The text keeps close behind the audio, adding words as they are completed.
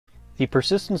The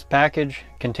persistence package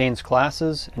contains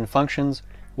classes and functions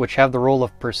which have the role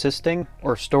of persisting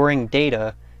or storing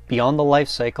data beyond the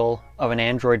lifecycle of an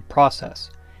Android process.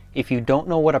 If you don't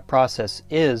know what a process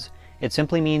is, it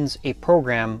simply means a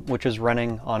program which is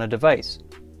running on a device.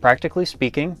 Practically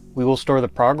speaking, we will store the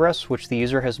progress which the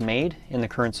user has made in the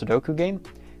current Sudoku game,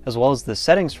 as well as the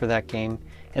settings for that game,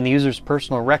 and the user's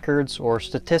personal records or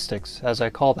statistics, as I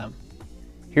call them.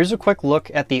 Here's a quick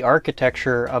look at the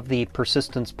architecture of the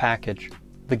persistence package.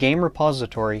 The game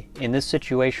repository, in this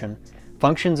situation,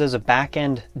 functions as a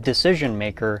back-end decision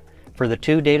maker for the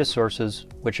two data sources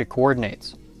which it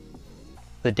coordinates.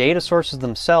 The data sources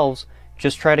themselves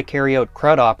just try to carry out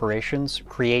CRUD operations,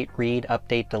 create, read,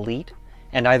 update, delete,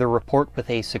 and either report with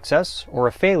a success or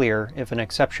a failure if an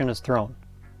exception is thrown.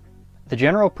 The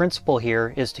general principle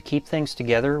here is to keep things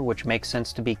together which makes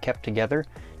sense to be kept together,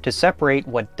 to separate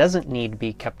what doesn't need to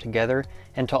be kept together,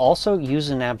 and to also use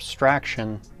an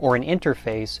abstraction or an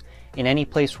interface in any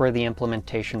place where the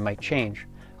implementation might change.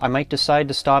 I might decide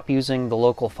to stop using the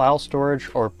local file storage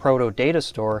or Proto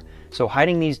Datastore, so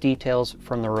hiding these details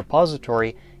from the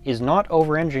repository is not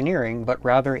over-engineering, but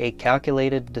rather a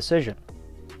calculated decision.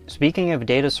 Speaking of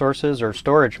data sources or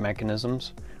storage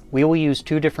mechanisms, we will use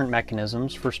two different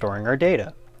mechanisms for storing our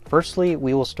data. Firstly,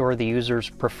 we will store the user's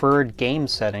preferred game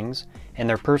settings and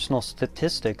their personal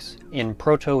statistics in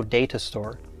Proto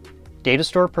Datastore.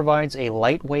 Datastore provides a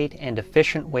lightweight and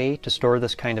efficient way to store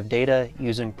this kind of data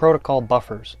using protocol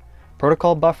buffers.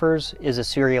 Protocol buffers is a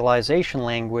serialization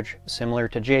language similar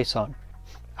to JSON.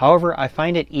 However, I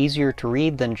find it easier to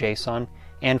read than JSON,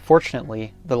 and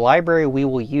fortunately, the library we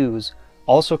will use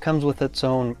also comes with its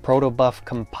own ProtoBuf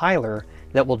Compiler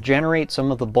that will generate some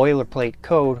of the boilerplate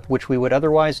code which we would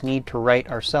otherwise need to write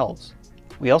ourselves.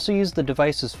 We also use the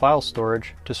device's file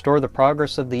storage to store the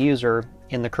progress of the user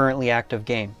in the currently active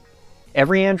game.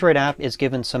 Every Android app is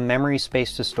given some memory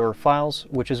space to store files,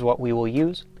 which is what we will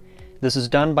use. This is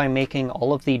done by making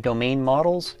all of the domain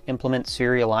models implement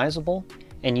serializable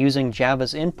and using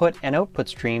Java's input and output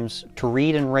streams to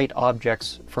read and write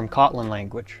objects from Kotlin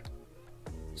language.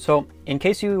 So, in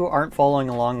case you aren't following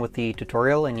along with the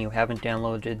tutorial and you haven't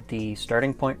downloaded the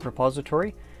starting point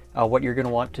repository, what you're going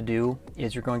to want to do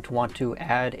is you're going to want to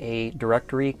add a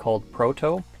directory called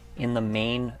Proto in the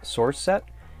main source set.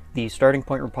 The starting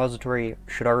point repository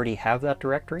should already have that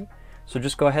directory, so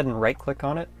just go ahead and right click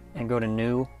on it and go to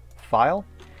new file,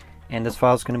 and this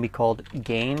file is going to be called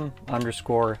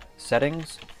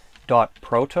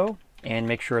game_settings.proto, and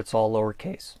make sure it's all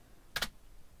lowercase.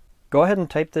 Go ahead and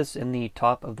type this in the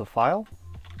top of the file.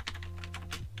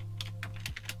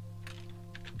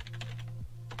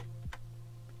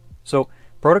 So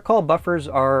protocol buffers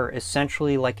are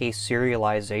essentially like a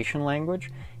serialization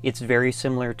language. It's very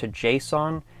similar to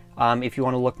JSON. If you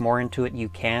want to look more into it, you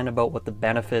can, about what the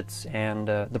benefits and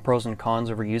the pros and cons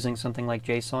of using something like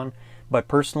JSON. But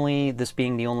personally, this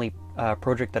being the only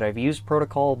project that I've used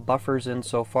protocol buffers in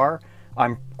so far,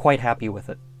 I'm quite happy with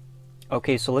it.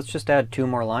 Okay, so let's just add 2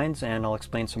 more lines and I'll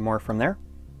explain some more from there.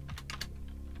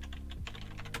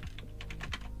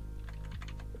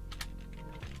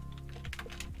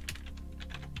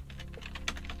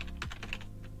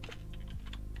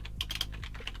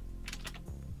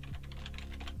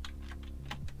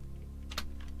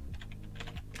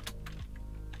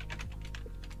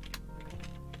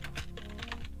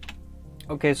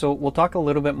 Okay, so we'll talk a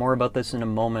little bit more about this in a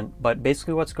moment, but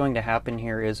basically what's going to happen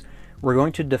here is we're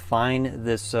going to define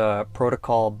this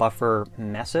protocol buffer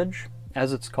message,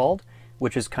 as it's called,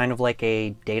 which is kind of like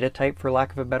a data type for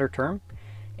lack of a better term.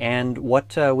 And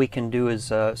what we can do is,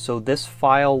 so this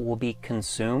file will be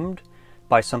consumed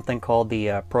by something called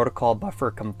the Protocol Buffer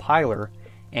Compiler.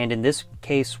 And in this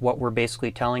case, what we're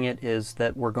basically telling it is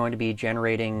that we're going to be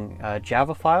generating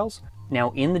Java files.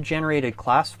 Now, in the generated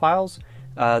class files,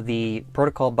 the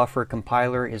Protocol Buffer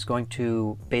Compiler is going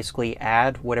to basically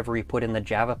add whatever we put in the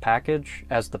Java package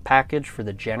as the package for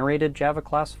the generated Java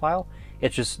class file.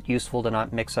 It's just useful to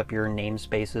not mix up your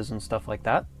namespaces and stuff like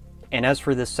that. And as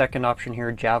for this second option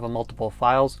here, Java multiple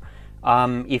files,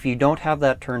 if you don't have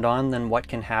that turned on, then what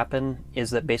can happen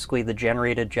is that basically the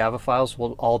generated Java files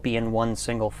will all be in one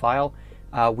single file.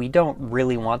 We don't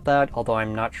really want that, although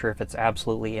I'm not sure if it's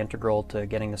absolutely integral to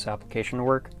getting this application to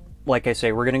work. Like I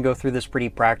say, we're going to go through this pretty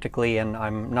practically, and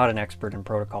I'm not an expert in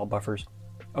protocol buffers.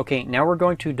 Okay, now we're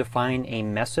going to define a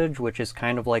message, which is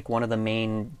kind of like one of the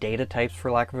main data types,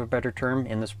 for lack of a better term,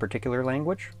 in this particular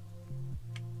language.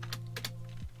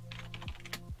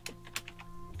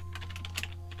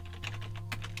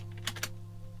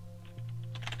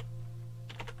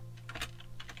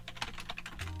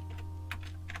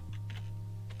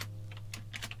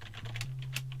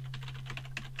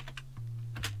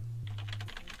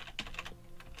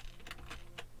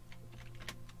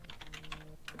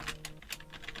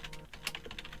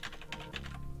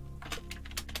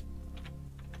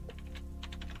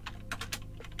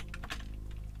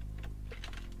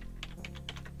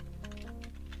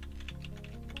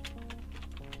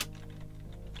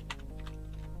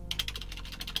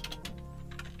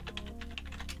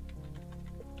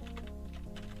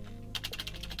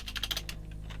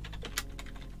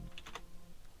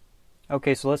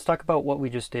 Okay, so let's talk about what we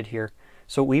just did here.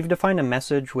 So we've defined a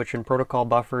message, which in protocol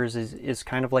buffers is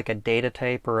kind of like a data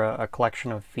type or a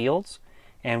collection of fields.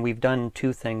 And we've done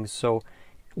two things. So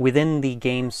within the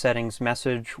game settings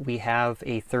message, we have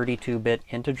a 32-bit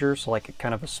integer, so like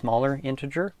kind of a smaller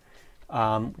integer,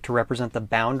 to represent the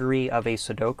boundary of a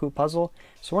Sudoku puzzle.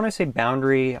 So when I say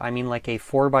boundary, I mean like a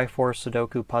 4x4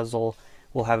 Sudoku puzzle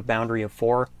will have a boundary of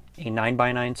 4. A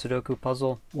 9x9 Sudoku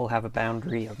puzzle will have a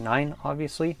boundary of 9,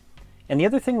 obviously. And the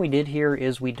other thing we did here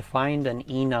is we defined an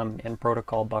enum in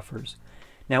protocol buffers.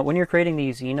 Now, when you're creating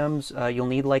these enums, you'll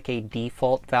need like a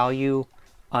default value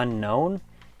unknown,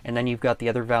 and then you've got the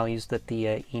other values that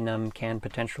the enum can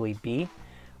potentially be.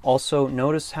 Also,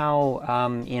 notice how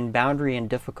in boundary and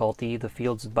difficulty, the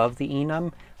fields above the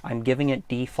enum, I'm giving it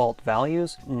default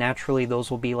values. Naturally,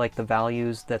 those will be like the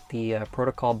values that the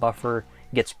protocol buffer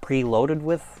gets preloaded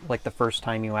with, like the first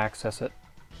time you access it.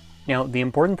 Now, the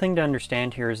important thing to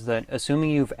understand here is that assuming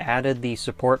you've added the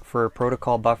support for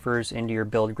protocol buffers into your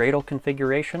build Gradle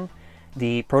configuration,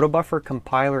 the ProtoBuf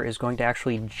Compiler is going to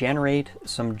actually generate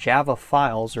some Java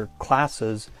files or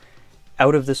classes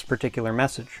out of this particular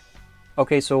message.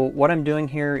 Okay, so what I'm doing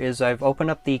here is I've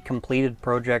opened up the completed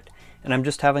project and I'm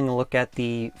just having a look at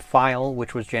the file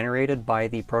which was generated by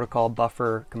the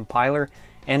ProtoBuf Compiler.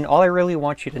 And all I really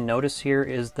want you to notice here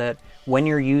is that when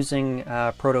you're using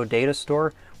Proto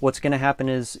Datastore, what's going to happen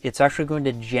is it's actually going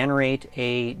to generate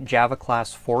a Java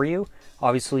class for you.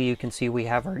 Obviously, you can see we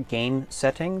have our game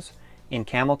settings in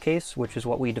camel case, which is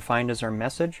what we defined as our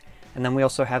message. And then we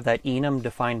also have that enum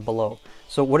defined below.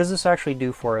 So what does this actually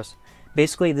do for us?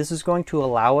 Basically, this is going to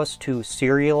allow us to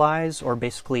serialize or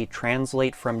basically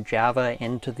translate from Java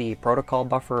into the protocol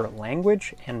buffer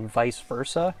language and vice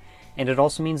versa. And it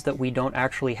also means that we don't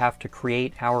actually have to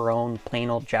create our own plain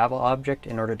old Java object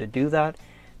in order to do that.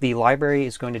 The library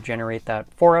is going to generate that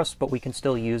for us, but we can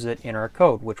still use it in our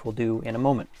code, which we'll do in a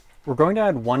moment. We're going to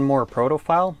add one more proto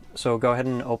file, so go ahead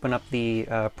and open up the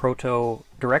proto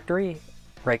directory,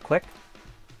 right click.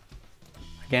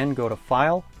 Again, go to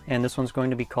File, and this one's going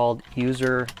to be called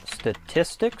user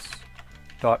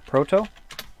statistics.proto.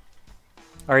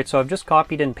 Alright, so I've just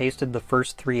copied and pasted the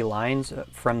first 3 lines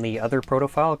from the other proto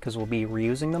file because we'll be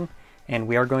reusing them, and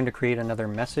we are going to create another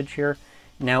message here.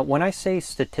 Now, when I say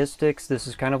statistics, this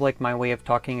is kind of like my way of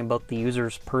talking about the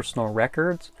user's personal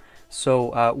records.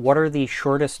 So what are the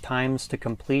shortest times to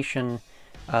completion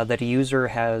that a user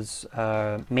has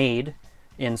made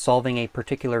in solving a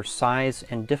particular size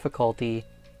and difficulty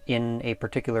in a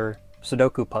particular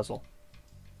Sudoku puzzle?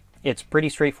 It's pretty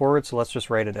straightforward, so let's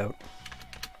just write it out.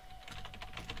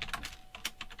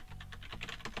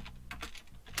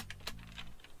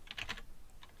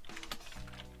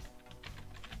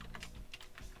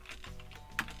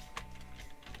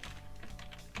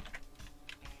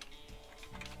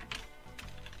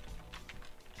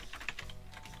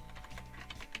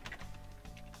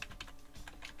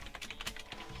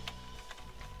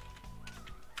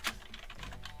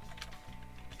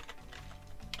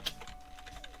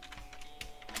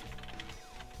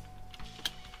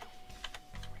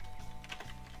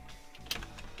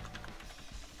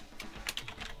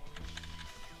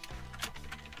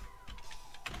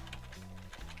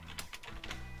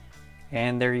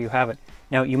 And there you have it.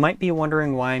 Now you might be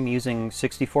wondering why I'm using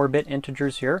 64-bit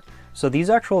integers here. So these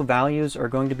actual values are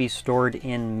going to be stored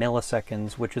in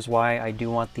milliseconds, which is why I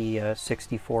do want the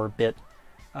 64-bit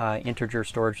integer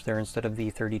storage there instead of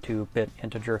the 32-bit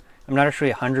integer. I'm not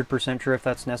actually 100% sure if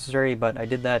that's necessary, but I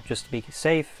did that just to be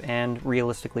safe, and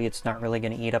realistically it's not really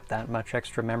going to eat up that much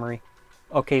extra memory.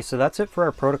 Okay, so that's it for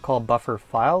our protocol buffer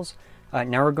files.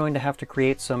 Now we're going to have to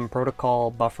create some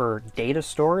protocol buffer data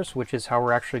stores, which is how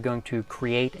we're actually going to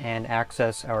create and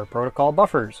access our protocol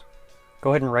buffers.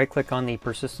 Go ahead and right click on the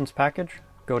persistence package,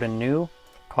 go to New,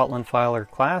 Kotlin file or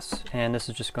class, and this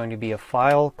is just going to be a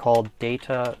file called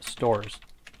data stores.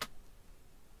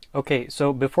 Okay,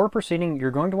 so before proceeding,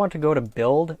 you're going to want to go to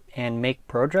Build and Make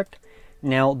Project.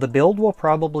 Now the build will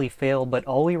probably fail, but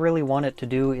all we really want it to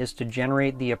do is to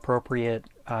generate the appropriate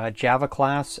Java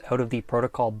class out of the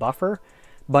protocol buffer.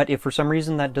 But if for some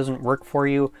reason that doesn't work for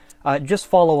you, just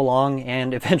follow along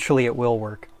and eventually it will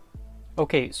work.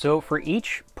 Okay, so for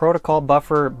each protocol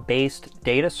buffer based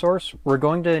data source, we're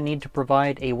going to need to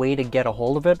provide a way to get a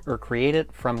hold of it or create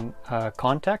it from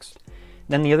context.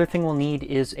 Then the other thing we'll need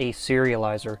is a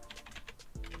serializer.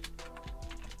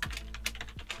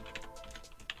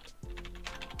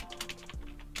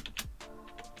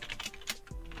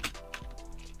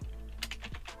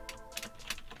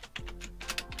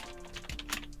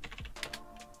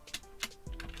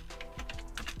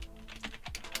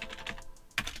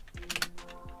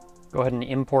 Go ahead and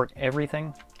import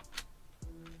everything.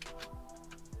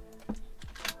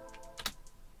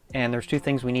 And there's two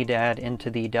things we need to add into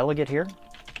the delegate here.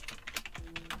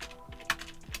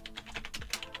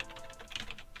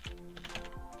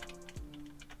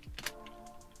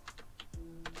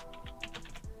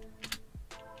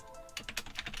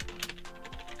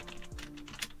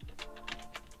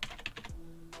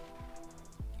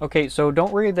 Okay, so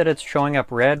don't worry that it's showing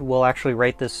up red. We'll actually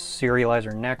write this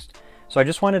serializer next. So I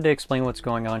just wanted to explain what's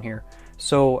going on here.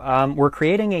 So we're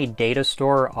creating a data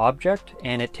store object,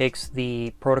 and it takes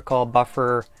the protocol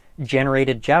buffer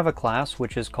generated Java class,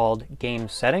 which is called game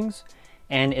settings.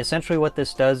 And essentially what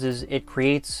this does is it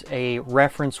creates a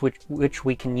reference which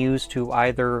we can use to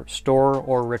either store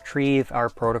or retrieve our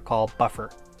protocol buffer.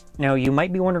 Now you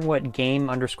might be wondering what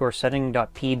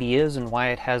game_setting.pb is and why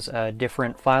it has a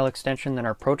different file extension than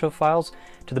our proto files.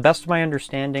 To the best of my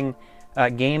understanding,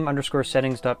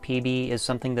 game_settings.pb is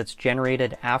something that's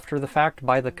generated after the fact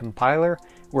by the compiler,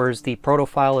 whereas the proto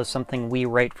file is something we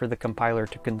write for the compiler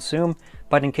to consume.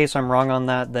 But in case I'm wrong on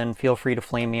that, then feel free to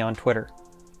flame me on Twitter.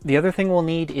 The other thing we'll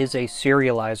need is a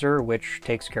serializer, which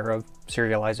takes care of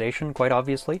serialization, quite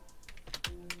obviously.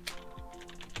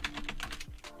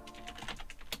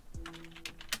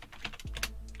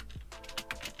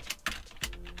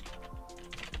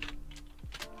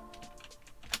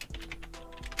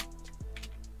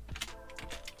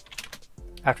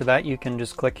 After that, you can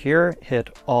just click here,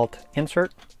 hit Alt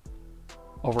Insert,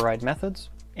 override methods,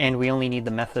 and we only need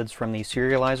the methods from the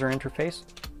serializer interface.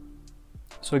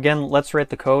 So again, let's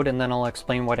write the code and then I'll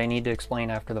explain what I need to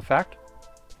explain after the fact.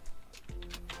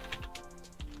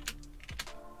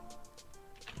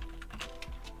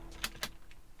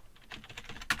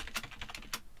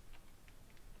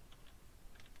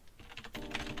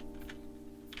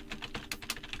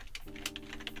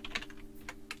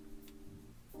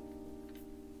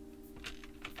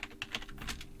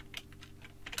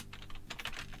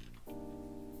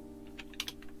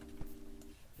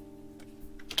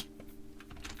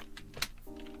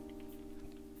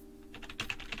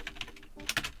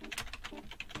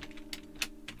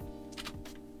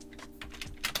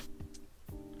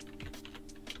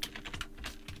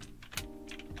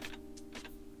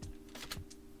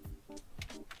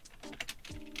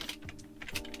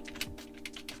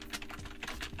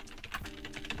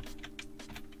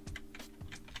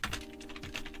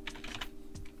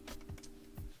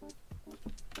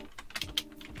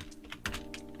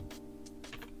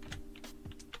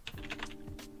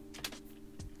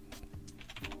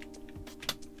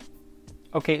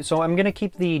 Okay, so I'm going to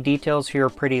keep the details here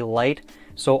pretty light.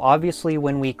 So obviously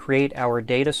when we create our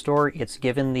data store, it's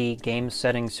given the game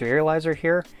settings serializer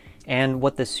here. And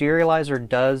what the serializer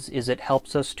does is it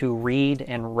helps us to read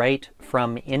and write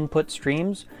from input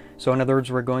streams. So in other words,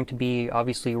 we're going to be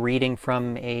obviously reading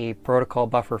from a protocol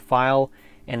buffer file,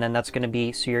 and then that's going to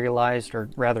be serialized, or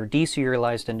rather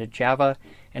deserialized, into Java,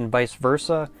 and vice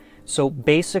versa. So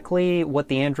basically what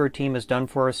the Android team has done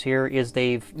for us here is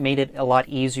they've made it a lot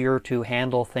easier to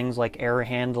handle things like error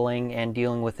handling and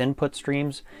dealing with input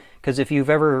streams. Because if you've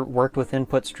ever worked with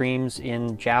input streams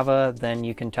in Java, then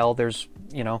you can tell there's,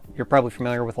 you're probably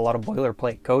familiar with a lot of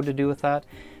boilerplate code to do with that.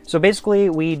 So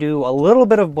basically we do a little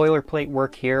bit of boilerplate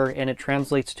work here, and it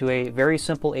translates to a very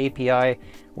simple API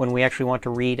when we actually want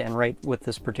to read and write with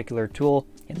this particular tool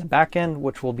in the backend,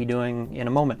 which we'll be doing in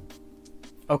a moment.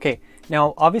 Okay,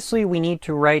 now obviously we need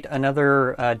to write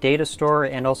another data store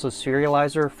and also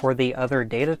serializer for the other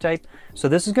data type. So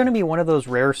this is going to be one of those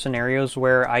rare scenarios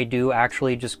where I do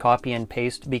actually just copy and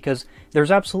paste, because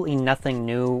there's absolutely nothing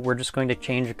new. We're just going to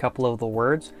change a couple of the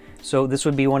words. So this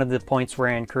would be one of the points where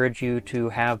I encourage you to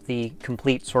have the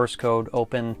complete source code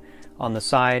open on the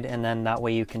side, and then that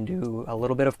way you can do a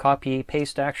little bit of copy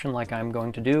paste action like I'm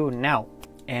going to do now.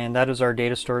 And that is our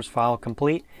data stores file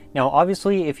complete. Now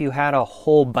obviously if you had a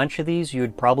whole bunch of these,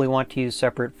 you'd probably want to use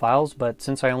separate files, but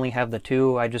since I only have the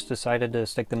two, I just decided to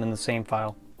stick them in the same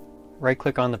file. Right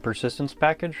click on the persistence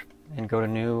package and go to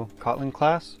new Kotlin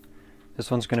class.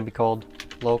 This one's going to be called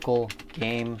local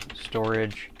game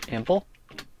storage impl.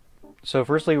 So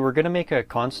firstly, we're going to make a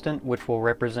constant which will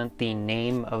represent the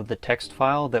name of the text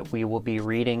file that we will be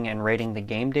reading and writing the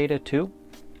game data to.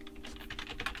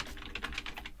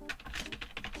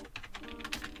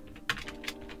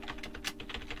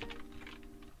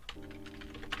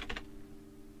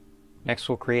 Next,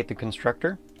 we'll create the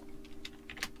constructor.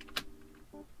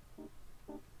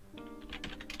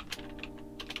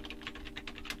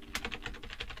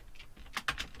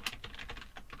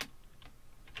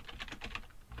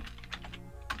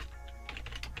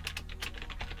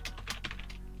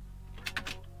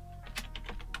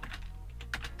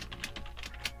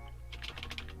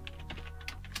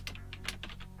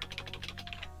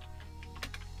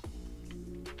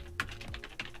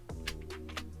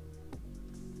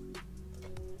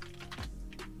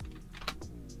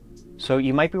 So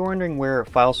you might be wondering where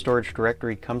file storage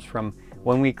directory comes from.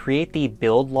 When we create the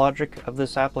build logic of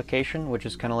this application, which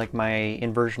is kind of like my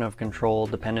inversion of control,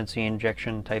 dependency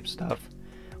injection type stuff,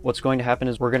 what's going to happen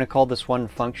is we're going to call this one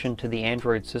function to the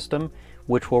Android system,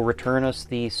 which will return us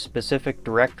the specific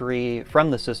directory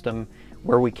from the system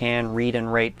where we can read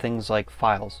and write things like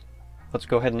files. Let's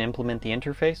go ahead and implement the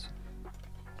interface.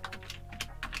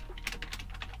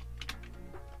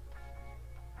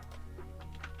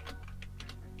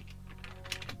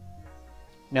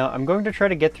 Now I'm going to try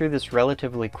to get through this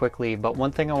relatively quickly, but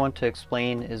one thing I want to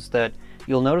explain is that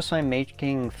you'll notice I'm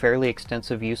making fairly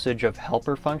extensive usage of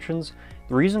helper functions.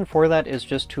 The reason for that is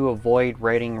just to avoid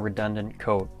writing redundant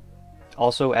code.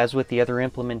 Also, as with the other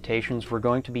implementations, we're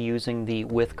going to be using the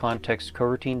with context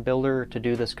coroutine builder to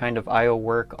do this kind of I/O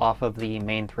work off of the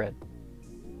main thread.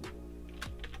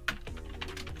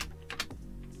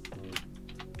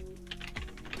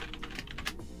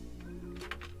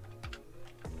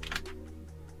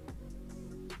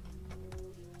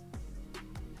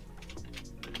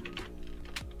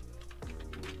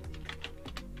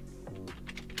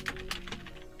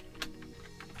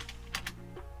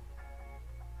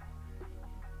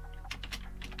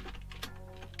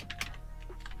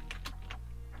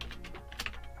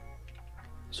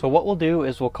 So what we'll do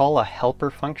is we'll call a helper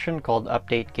function called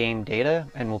update game data,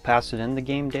 and we'll pass it in the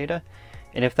game data.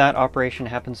 And if that operation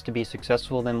happens to be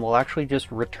successful, then we'll actually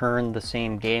just return the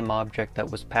same game object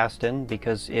that was passed in,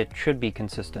 because it should be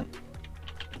consistent.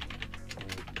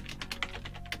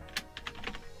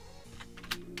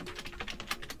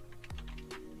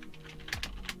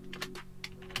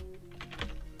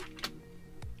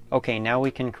 Okay, now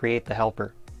we can create the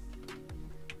helper.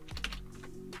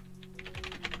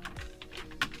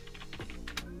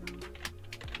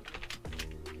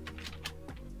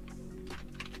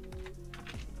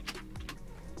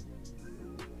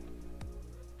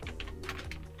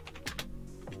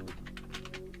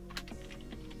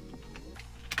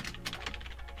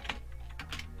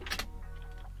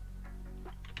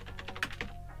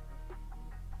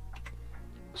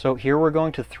 So here we're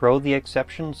going to throw the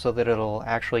exception so that it'll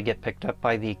actually get picked up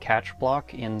by the catch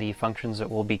block in the functions that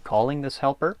we'll be calling this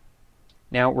helper.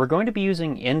 Now we're going to be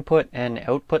using input and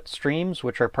output streams,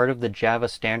 which are part of the Java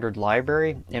standard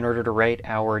library, in order to write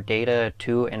our data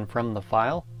to and from the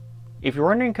file. If you're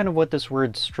wondering kind of what this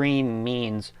word stream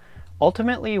means,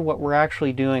 ultimately what we're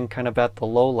actually doing kind of at the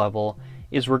low level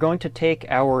is we're going to take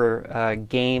our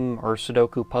game or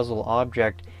Sudoku puzzle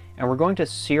object and we're going to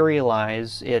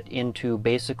serialize it into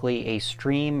basically a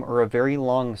stream or a very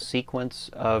long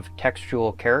sequence of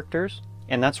textual characters,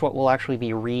 and that's what we'll actually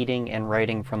be reading and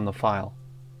writing from the file.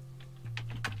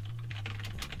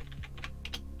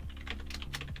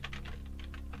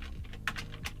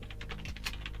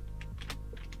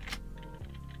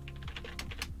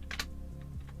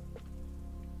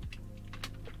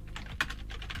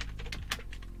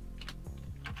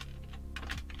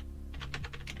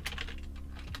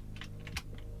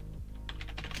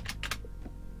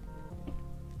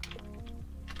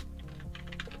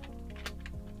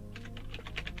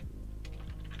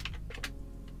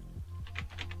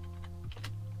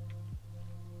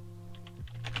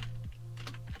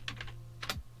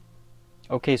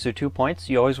 Okay, so 2 points.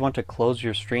 You always want to close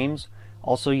your streams.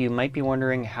 Also, you might be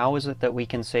wondering, how is it that we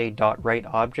can say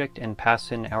 .writeObject and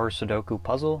pass in our Sudoku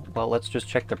puzzle? Well, let's just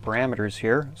check the parameters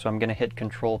here. So I'm going to hit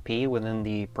Control P within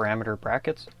the parameter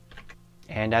brackets.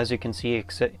 And as you can see,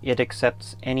 it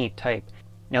accepts any type.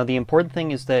 Now, the important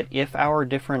thing is that if our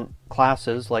different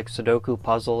classes, like Sudoku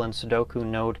Puzzle and Sudoku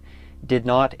Node, did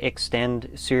not extend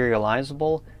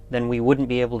serializable, then we wouldn't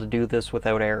be able to do this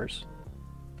without errors.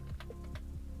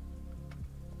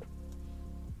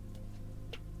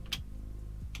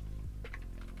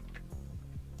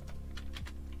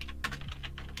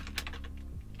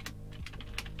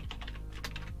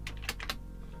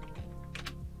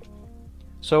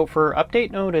 So for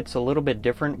update node, it's a little bit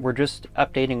different. We're just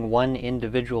updating one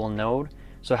individual node.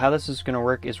 So how this is going to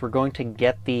work is we're going to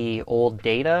get the old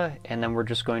data, and then we're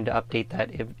just going to update that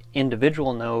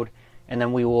individual node, and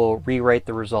then we will rewrite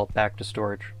the result back to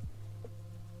storage.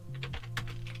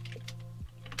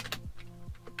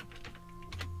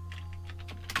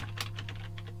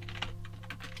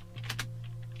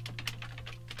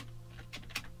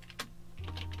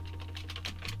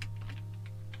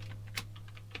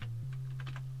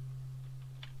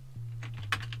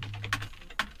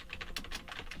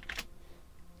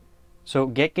 So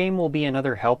getGame will be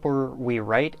another helper we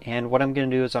write, and what I'm going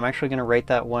to do is I'm actually going to write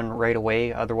that one right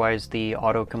away, otherwise the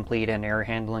autocomplete and error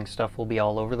handling stuff will be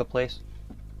all over the place.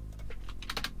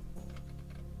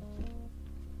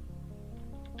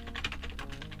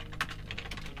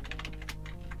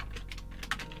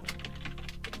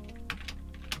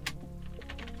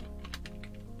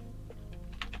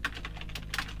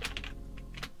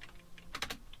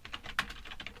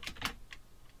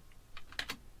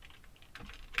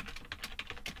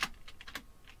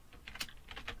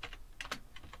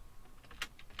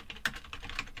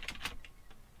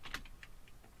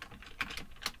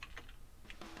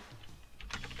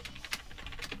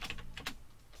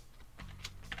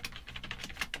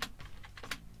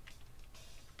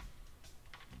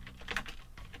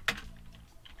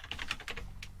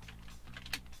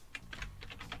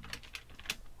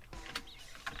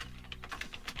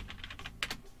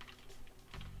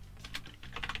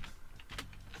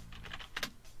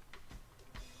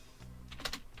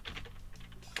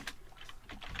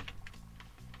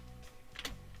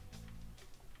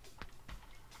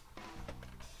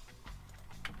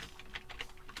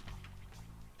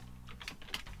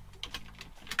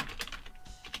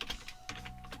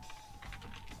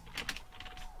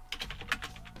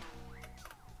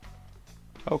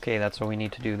 Okay, that's what we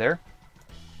need to do there.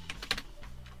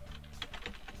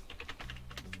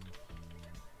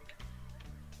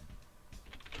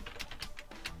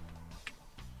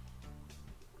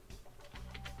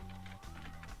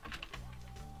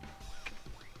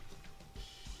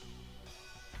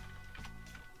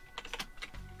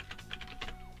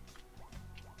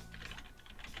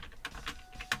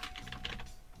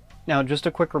 Now, just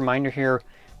a quick reminder here,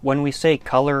 when we say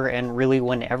color, and really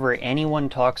whenever anyone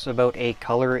talks about a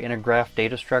color in a graph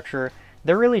data structure,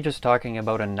 they're really just talking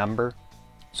about a number.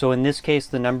 So in this case,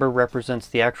 the number represents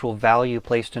the actual value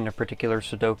placed in a particular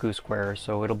Sudoku square.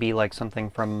 So it'll be like something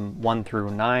from 1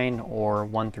 through 9 or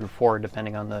 1 through 4,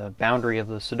 depending on the boundary of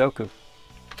the Sudoku.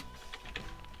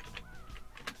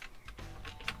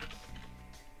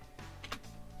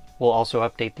 We'll also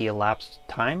update the elapsed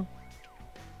time.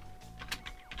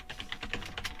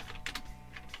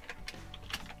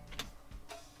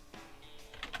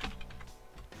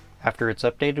 After it's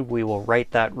updated, we will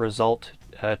write that result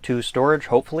to storage,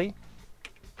 hopefully.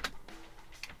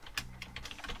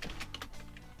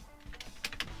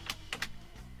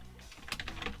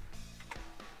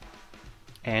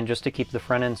 And just to keep the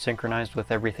front end synchronized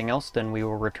with everything else, then we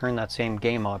will return that same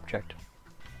game object.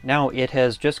 Now, it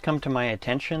has just come to my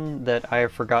attention that I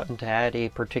have forgotten to add a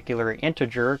particular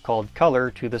integer called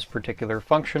color to this particular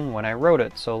function when I wrote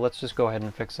it. So let's just go ahead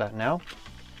and fix that now.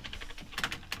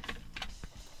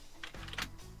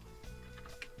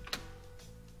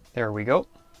 There we go.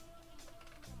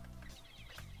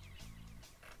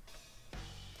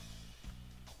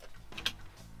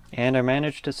 And I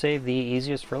managed to save the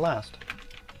easiest for last.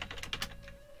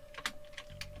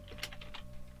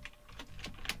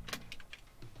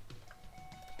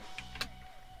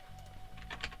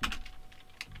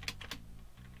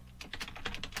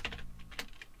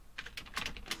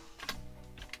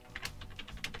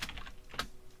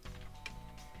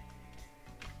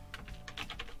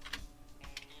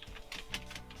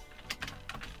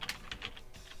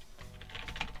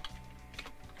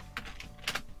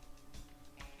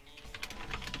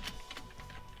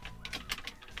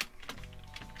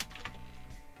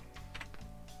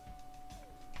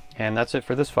 And that's it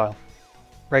for this file.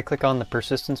 Right-click on the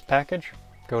persistence package,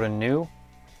 go to New,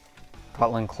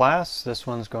 Kotlin class. This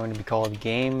one's going to be called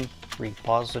Game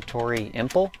Repository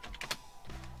Impl.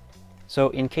 So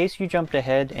in case you jumped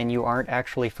ahead and you aren't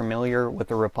actually familiar with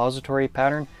the repository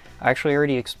pattern, I actually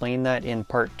already explained that in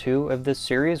part 2 of this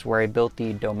series where I built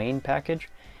the domain package.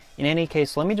 In any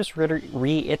case, let me just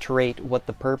reiterate what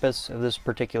the purpose of this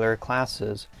particular class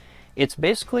is. It's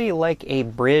basically like a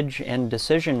bridge and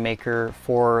decision maker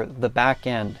for the back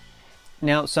end.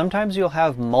 Now, sometimes you'll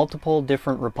have multiple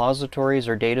different repositories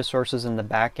or data sources in the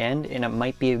back end, and it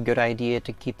might be a good idea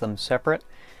to keep them separate.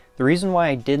 The reason why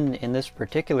I didn't in this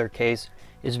particular case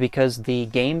is because the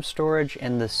game storage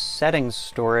and the settings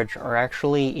storage are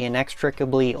actually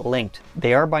inextricably linked.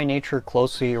 They are by nature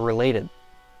closely related.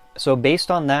 So based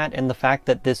on that and the fact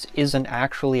that this isn't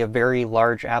actually a very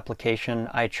large application,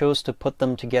 I chose to put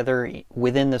them together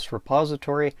within this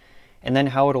repository, and then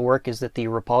how it'll work is that the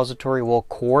repository will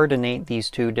coordinate these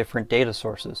two different data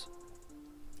sources.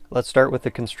 Let's start with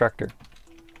the constructor.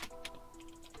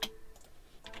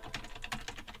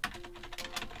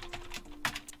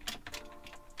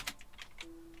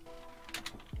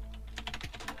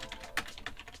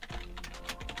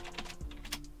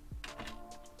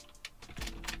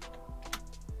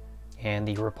 And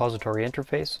the repository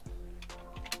interface.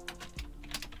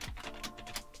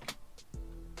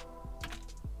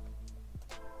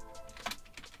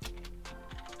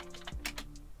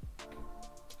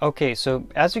 Okay, so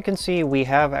as you can see, we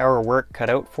have our work cut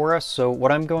out for us. So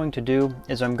what I'm going to do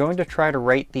is I'm going to try to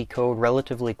write the code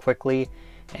relatively quickly,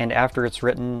 and after it's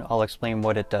written, I'll explain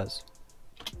what it does.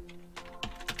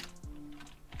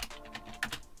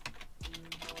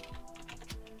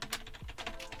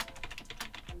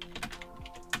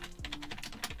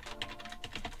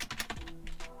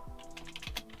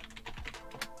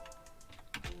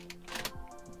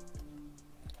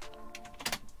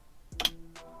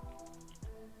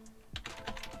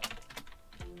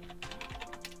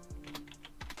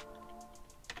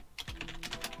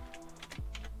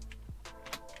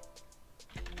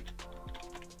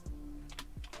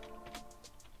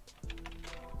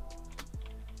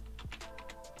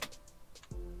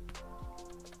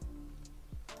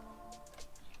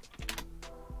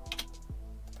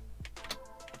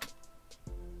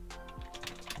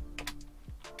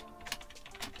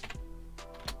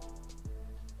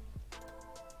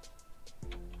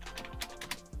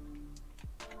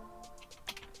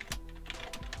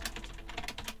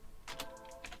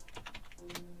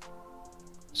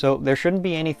 So there shouldn't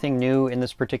be anything new in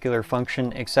this particular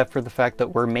function except for the fact that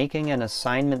we're making an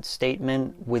assignment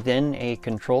statement within a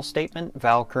control statement,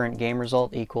 val current game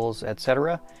result equals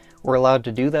etc. We're allowed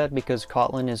to do that because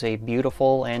Kotlin is a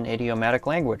beautiful and idiomatic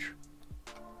language.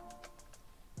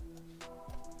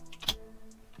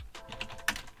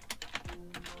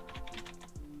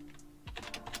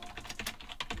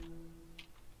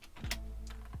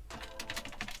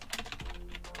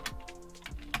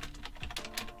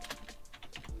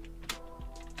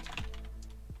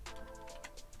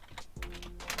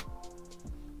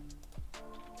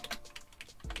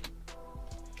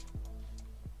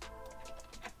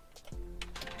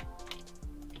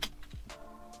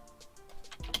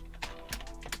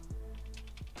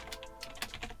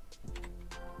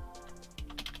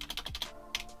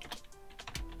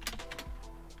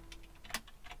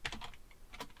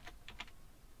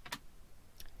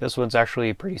 This one's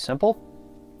actually pretty simple.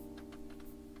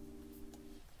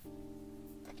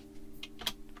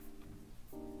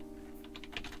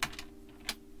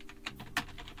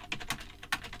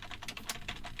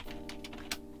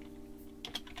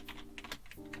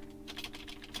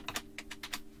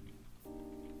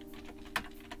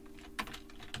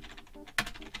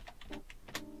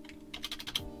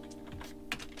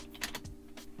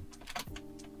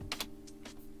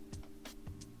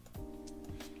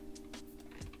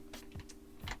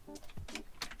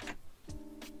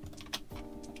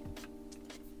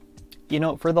 You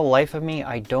know, for the life of me,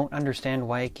 I don't understand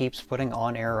why it keeps putting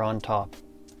on error on top.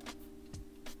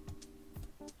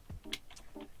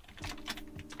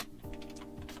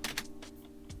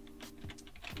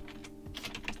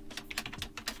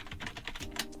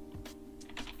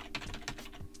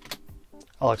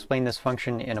 I'll explain this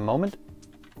function in a moment.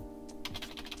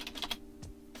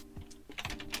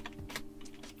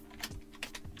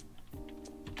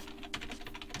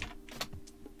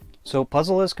 So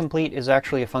puzzle is complete is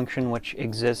actually a function which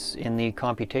exists in the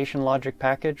computation logic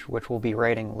package, which we'll be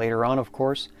writing later on, of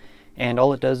course. And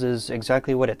all it does is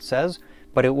exactly what it says,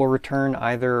 but it will return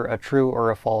either a true or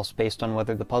a false based on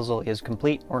whether the puzzle is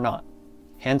complete or not.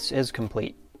 Hence is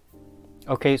complete.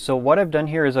 Okay, so what I've done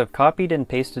here is I've copied and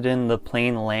pasted in the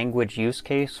plain language use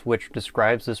case which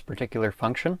describes this particular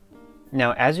function.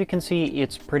 Now, as you can see,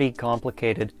 it's pretty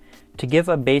complicated. To give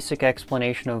a basic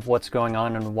explanation of what's going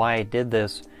on and why I did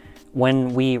this,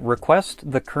 when we request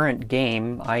the current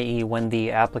game, i.e. when the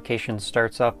application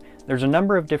starts up, there's a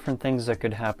number of different things that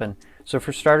could happen. So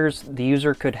for starters, the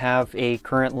user could have a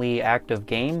currently active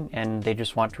game and they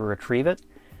just want to retrieve it.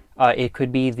 It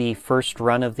could be the first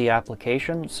run of the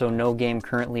application, so no game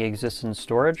currently exists in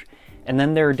storage. And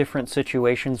then there are different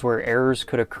situations where errors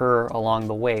could occur along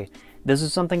the way. This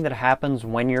is something that happens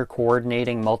when you're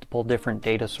coordinating multiple different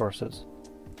data sources.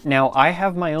 Now, I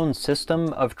have my own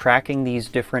system of tracking these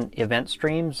different event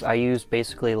streams. I use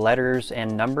basically letters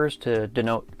and numbers to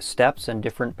denote steps and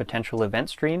different potential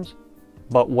event streams.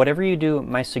 But whatever you do,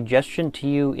 my suggestion to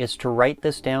you is to write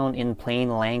this down in plain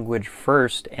language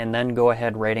first and then go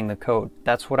ahead writing the code.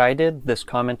 That's what I did. This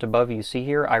comment above you see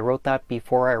here, I wrote that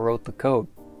before I wrote the code.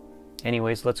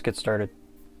 Anyways, let's get started.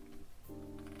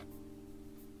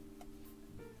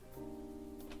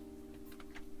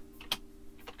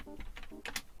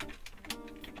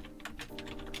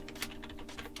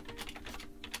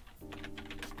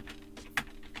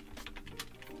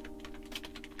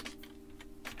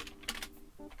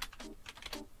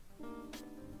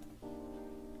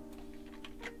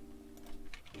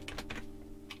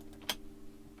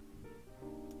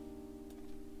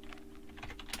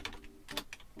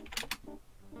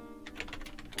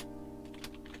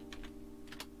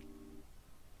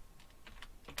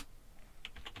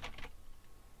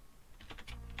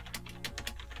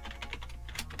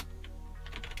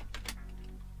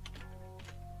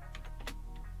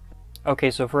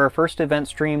 Okay, so for our first event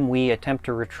stream, we attempt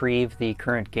to retrieve the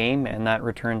current game, and that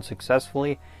returns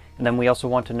successfully. And then we also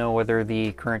want to know whether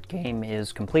the current game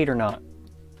is complete or not.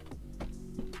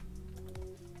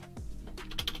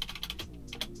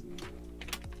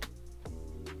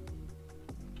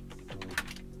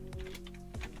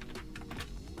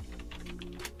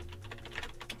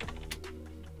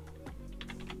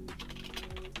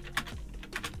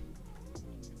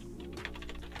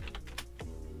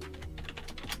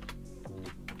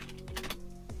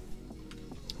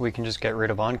 We can just get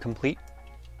rid of onComplete.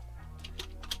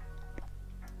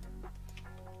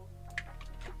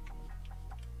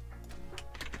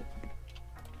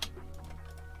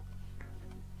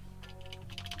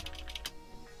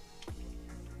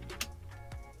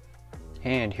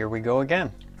 And here we go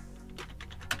again.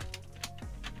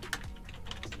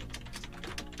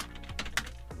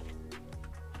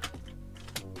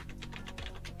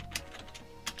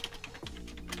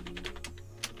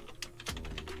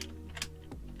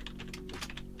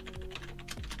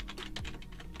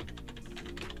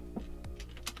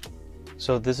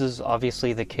 So this is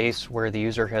obviously the case where the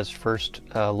user has first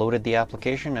loaded the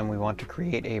application and we want to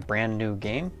create a brand new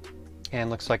game.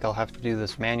 And looks like I'll have to do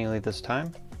this manually this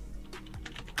time.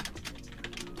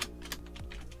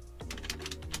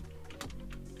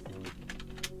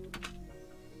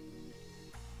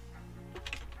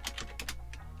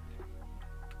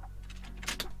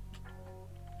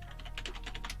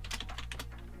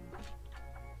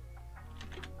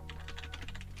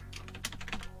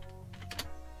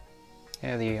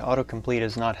 Yeah, the autocomplete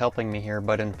is not helping me here,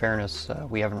 but in fairness,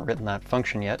 we haven't written that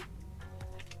function yet.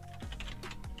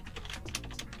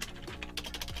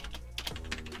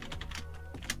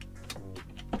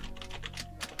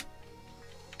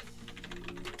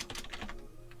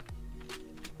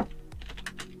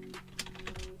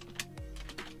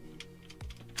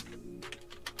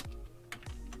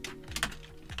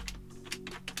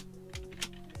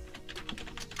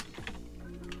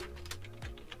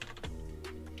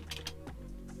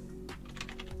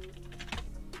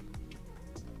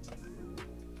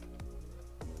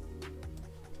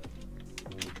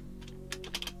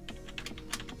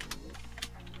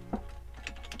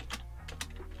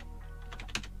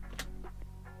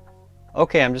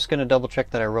 Okay, I'm just going to double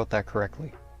check that I wrote that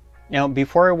correctly. Now,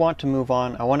 before I want to move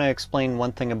on, I want to explain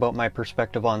one thing about my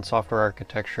perspective on software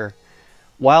architecture.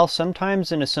 While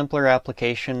sometimes in a simpler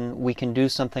application we can do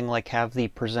something like have the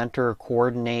presenter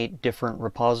coordinate different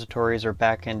repositories or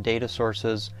backend data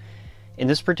sources, in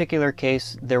this particular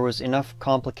case there was enough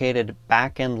complicated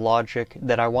backend logic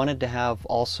that I wanted to have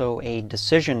also a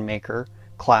decision maker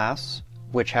class,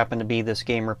 which happened to be this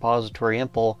game repository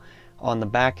impl, on the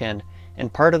backend.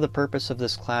 And part of the purpose of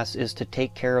this class is to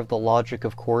take care of the logic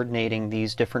of coordinating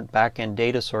these different backend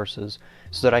data sources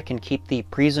so that I can keep the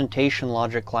presentation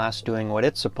logic class doing what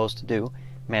it's supposed to do,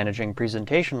 managing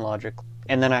presentation logic.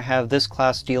 And then I have this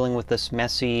class dealing with this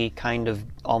messy kind of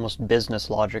almost business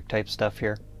logic type stuff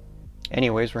here.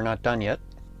 Anyways, we're not done yet.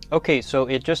 Okay, so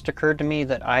it just occurred to me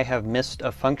that I have missed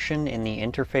a function in the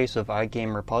interface of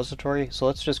iGame repository, so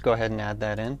let's just go ahead and add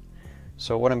that in.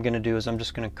 So what I'm going to do is I'm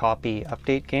just going to copy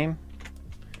update game,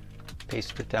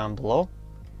 paste it down below,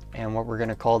 and what we're going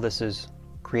to call this is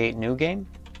create new game.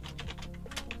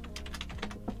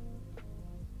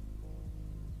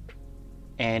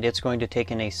 And it's going to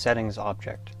take in a settings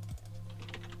object.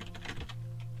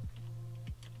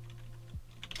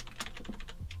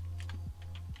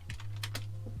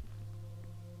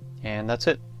 And that's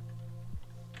it.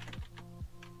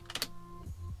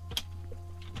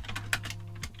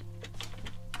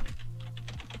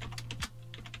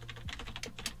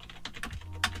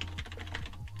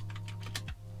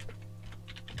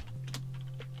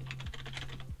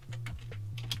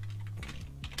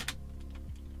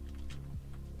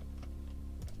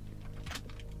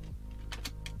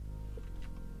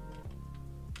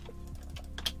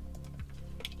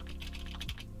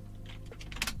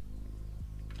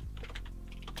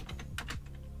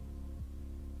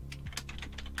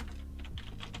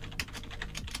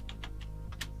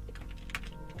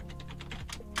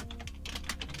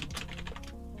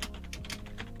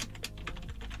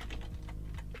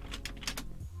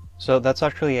 So that's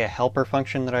actually a helper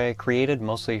function that I created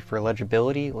mostly for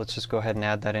legibility. Let's just go ahead and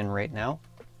add that in right now.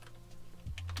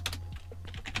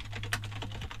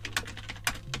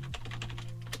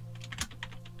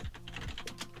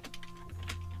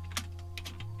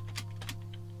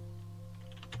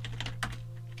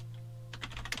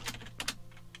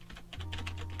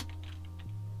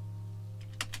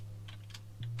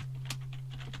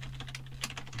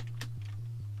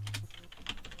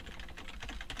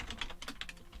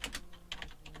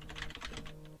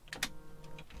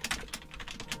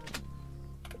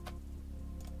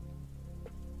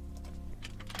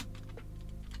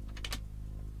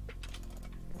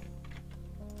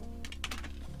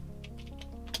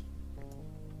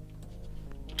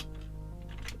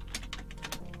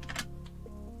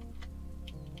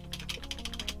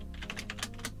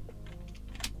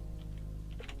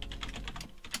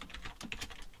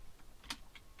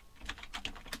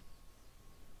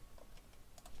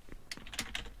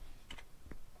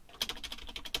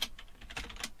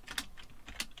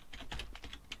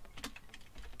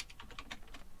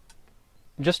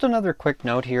 Just another quick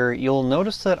note here, you'll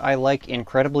notice that I like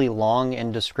incredibly long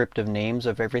and descriptive names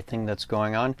of everything that's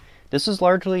going on. This is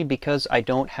largely because I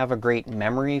don't have a great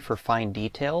memory for fine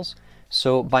details,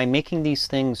 so by making these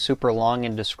things super long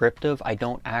and descriptive, I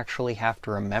don't actually have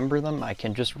to remember them. I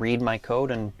can just read my code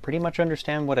and pretty much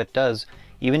understand what it does,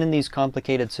 even in these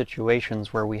complicated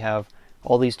situations where we have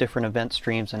all these different event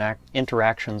streams and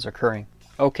interactions occurring.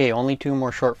 Okay, only 2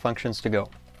 more short functions to go.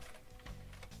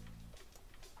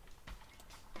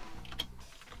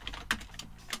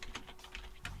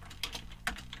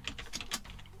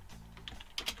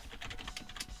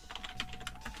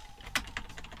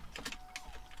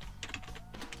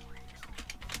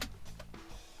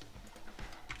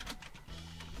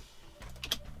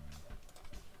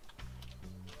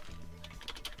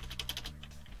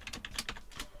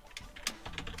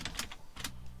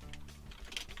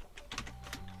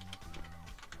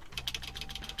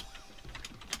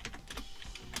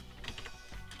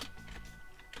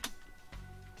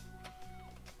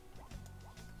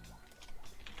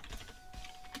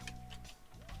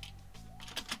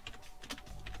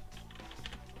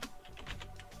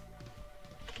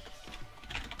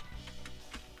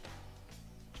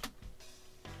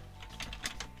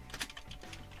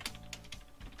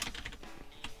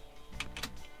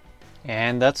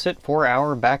 And that's it for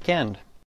our backend.